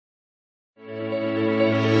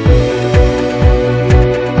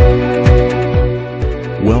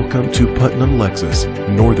to Putnam Lexus,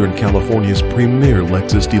 Northern California's premier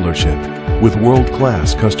Lexus dealership. With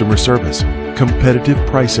world-class customer service, competitive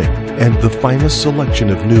pricing, and the finest selection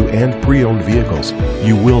of new and pre-owned vehicles,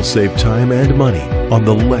 you will save time and money on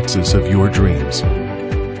the Lexus of your dreams.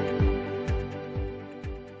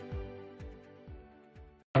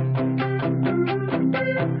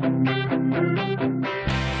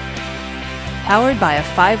 Powered by a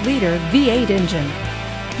 5-liter V8 engine.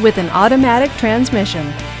 With an automatic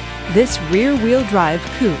transmission, this rear-wheel drive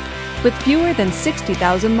coupe, with fewer than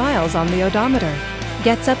 60,000 miles on the odometer,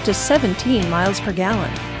 gets up to 17 miles per gallon.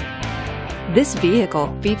 This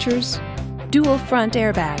vehicle features dual front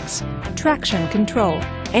airbags, traction control,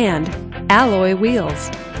 and alloy wheels.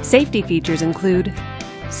 Safety features include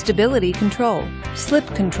stability control, slip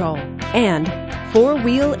control, and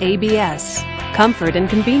 4-wheel ABS. Comfort and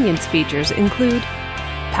convenience features include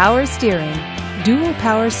power steering, dual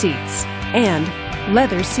power seats, and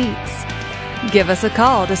leather seats. Give us a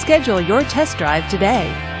call to schedule your test drive today.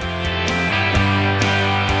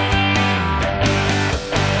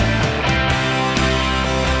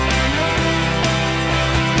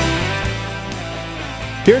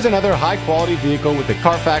 Here's another high-quality vehicle with the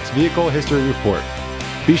Carfax Vehicle History Report.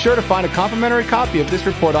 Be sure to find a complimentary copy of this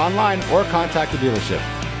report online or contact the dealership.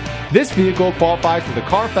 This vehicle qualifies for the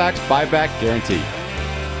Carfax Buyback Guarantee.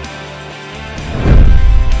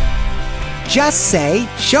 Just say,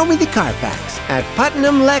 "Show me the Carfax" at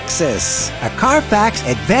Putnam Lexus, a Carfax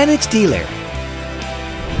Advantage dealer.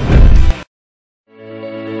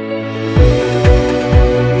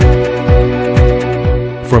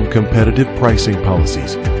 From competitive pricing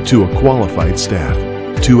policies to a qualified staff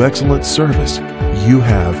to excellent service, you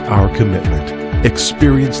have our commitment.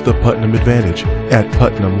 Experience the Putnam Advantage at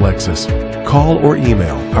Putnam Lexus. Call or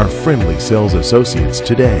email our friendly sales associates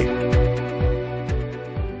today.